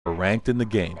ranked in the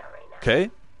game.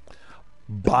 Okay?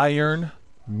 Bayern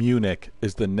Munich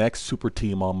is the next super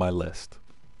team on my list.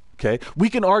 Okay? We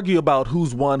can argue about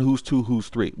who's 1, who's 2, who's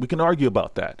 3. We can argue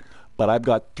about that. But I've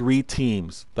got 3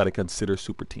 teams that I consider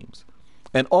super teams.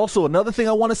 And also, another thing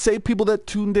I want to say, people that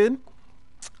tuned in,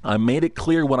 I made it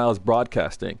clear when I was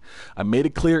broadcasting. I made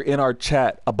it clear in our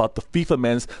chat about the FIFA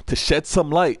men's to shed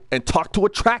some light and talk to a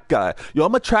track guy. Yo,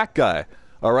 I'm a track guy,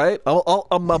 all right?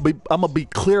 I'm gonna be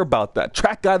clear about that.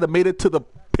 Track guy that made it to the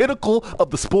pinnacle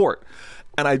of the sport.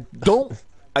 And I don't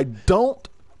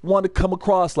want to come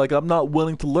across like I'm not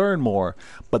willing to learn more.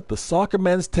 But the soccer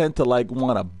men's tend to like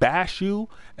want to bash you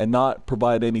and not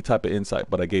provide any type of insight.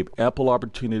 But I gave ample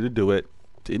opportunity to do it.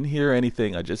 Didn't hear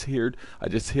anything. I just heard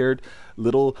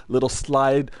little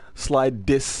slide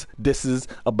disses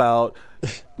about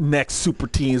next super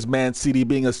teams, Man City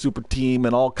being a super team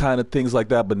and all kind of things like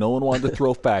that. But no one wanted to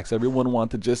throw facts. Everyone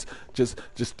wanted to just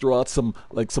throw out some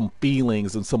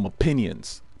feelings and some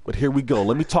opinions. But here we go.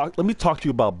 Let me talk to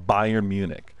you about Bayern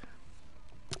Munich.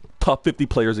 Top 50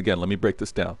 players again. Let me break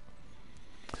this down.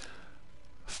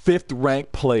 5th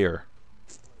ranked player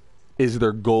is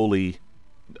their goalie.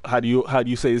 How do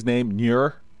you say his name?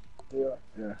 Neuer?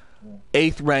 Yeah.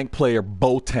 8th ranked player,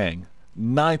 Boateng.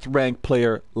 9th ranked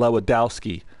player,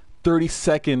 Lewandowski.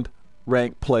 32nd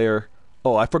ranked player,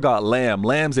 I forgot Lamb.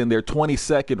 Lamb's in there.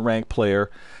 22nd ranked player.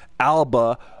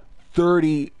 Alba,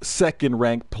 32nd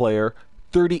ranked player.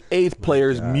 38th player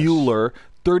is Mueller.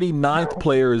 39th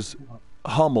player is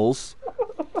Hummels.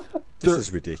 This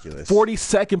is ridiculous.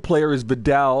 42nd player is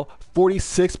Vidal.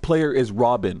 46th player is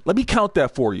Robin. Let me count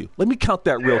that for you. Let me count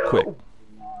that real quick.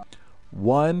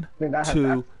 1,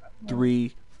 2,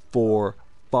 3, 4,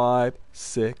 5,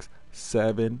 6,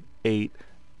 7, 8,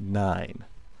 9.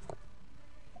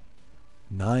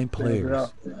 9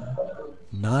 players.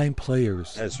 9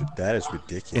 players. That is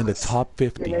ridiculous. In the top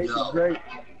 50.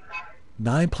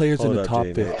 9 players in the top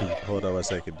 50. Hold on 1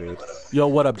 second, dude. Yo,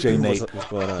 what up, J Nate? What's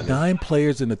going on? 9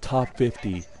 players in the top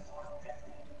 50.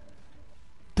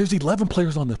 There's 11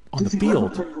 players on the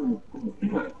field.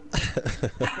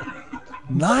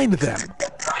 9 of them.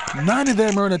 9 of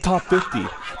them are in the top 50.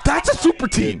 That's a super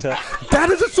team. That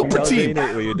is a super team. Jay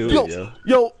Nate what you're doing,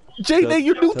 yo, Jay Nate,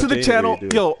 you're new to the channel.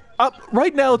 Yo,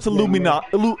 right now it's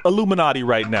Illuminati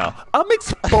right now. I'm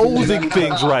exposing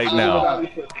things right now.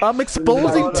 I'm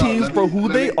exposing teams for who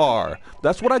they are.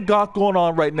 That's what I got going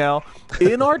on right now.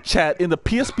 In our chat, in the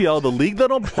PSPL, the league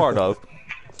that I'm part of,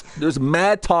 there's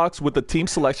mad talks with the team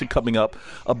selection coming up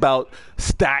about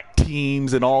stacked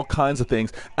teams and all kinds of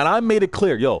things. And I made it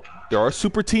clear, there are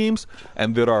super teams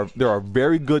and there are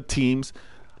very good teams.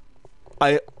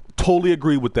 I totally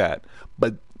agree with that.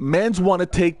 But men's want to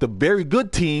take the very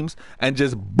good teams and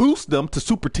just boost them to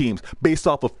super teams based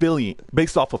off of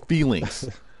feelings.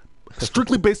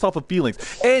 Strictly based off of feelings.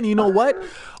 And you know what?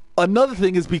 Another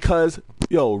thing is because,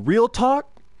 real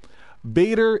talk,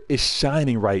 Vader is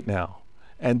shining right now.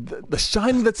 And the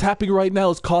shining that's happening right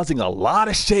now is causing a lot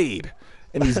of shade.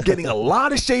 And he's getting a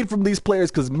lot of shade from these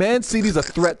players because Man City's a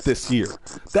threat this year.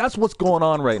 That's what's going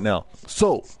on right now.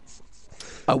 So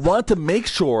I want to make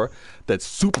sure that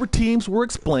super teams were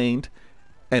explained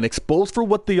and exposed for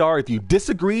what they are. If you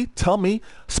disagree, tell me,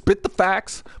 spit the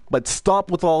facts, but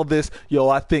stop with all this.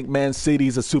 I think Man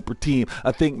City's a super team.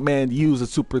 I think Man U's a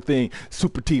super team.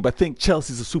 I think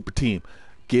Chelsea's a super team.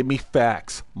 Give me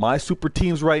facts. My super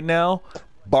teams right now,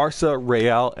 Barca,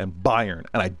 Real, and Bayern,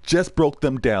 and I just broke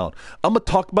them down. I'm gonna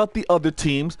talk about the other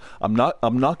teams. I'm not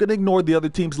gonna ignore the other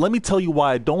teams. Let me tell you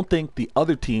why I don't think the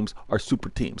other teams are super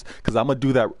teams, because I'm gonna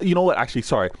do that. You know what? Actually,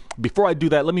 sorry. Before I do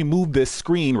that, let me move this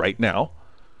screen right now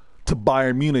to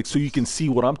Bayern Munich so you can see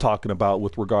what I'm talking about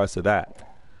with regards to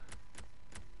that.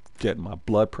 Getting my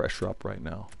blood pressure up right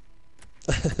now.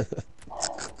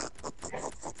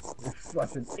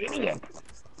 Such an idiot.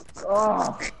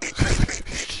 Oh.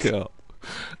 Yeah.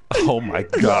 Oh my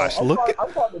gosh! I'm on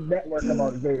the network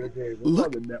about Vader James.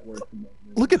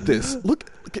 Look at this. Look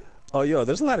at. Oh,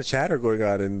 there's a lot of chatter going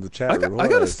on in the chat room. I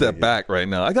gotta step back right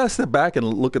now. I gotta step back and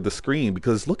look at the screen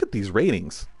because look at these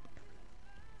ratings.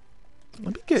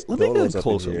 Let me get a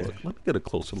closer look. Let me get a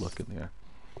closer look in there.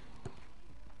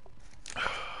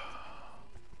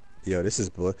 This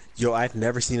is I've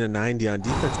never seen a 90 on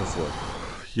defense before.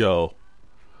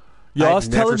 I was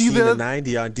telling you the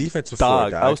 90 on defense before,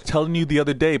 dog. I was telling you the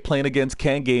other day playing against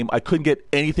Can Game, I couldn't get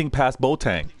anything past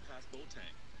Boateng.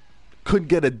 Couldn't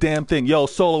get a damn thing.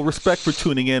 Solo, respect for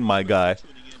tuning in, my guy.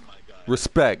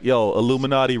 Respect.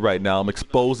 Illuminati right now. I'm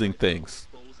exposing things.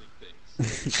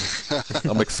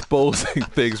 I'm exposing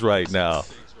things right now.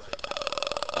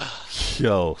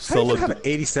 Solo. How do you have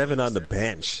 87 on the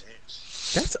bench?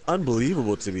 That's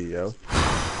unbelievable to me, yo.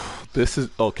 This is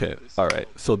okay. All right.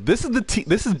 So this is the team.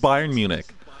 This is Bayern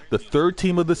Munich, the third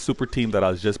team of the super team that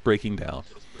I was just breaking down.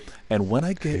 And when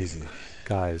I get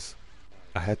guys,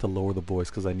 I had to lower the voice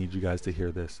because I need you guys to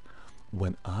hear this.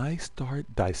 When I start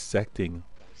dissecting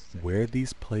where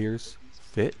these players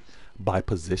fit by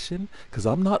position, because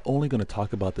I'm not only going to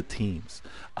talk about the teams,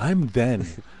 I'm then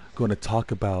going to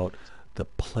talk about the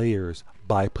players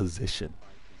by position.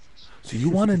 So you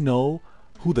want to know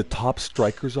who the top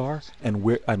strikers are and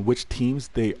where and which teams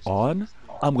they on?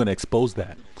 I'm going to expose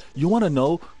that. You want to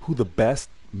know who the best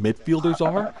midfielders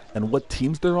are and what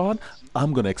teams they're on?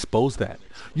 I'm going to expose that.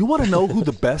 You want to know who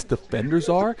the best defenders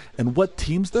are and what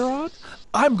teams they're on?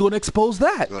 I'm going to expose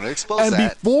that. And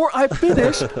before I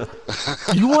finish,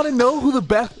 you want to know who the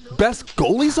best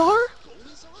goalies are?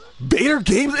 Vader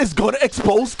Games is going to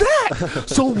expose that.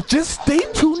 So just stay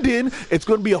tuned in. It's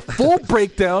going to be a full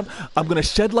breakdown. I'm going to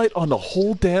shed light on the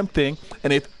whole damn thing.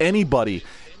 And if anybody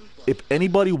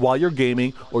while you're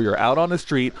gaming or you're out on the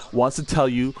street wants to tell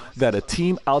you that a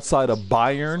team outside of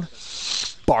Bayern,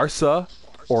 Barca,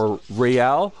 or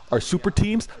Real are super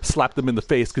teams, slap them in the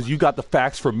face because you got the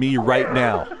facts from me right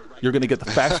now. You're going to get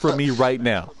the facts from me right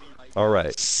now. All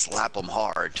right. Slap them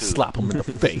hard, too. Slap them in the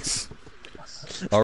face. All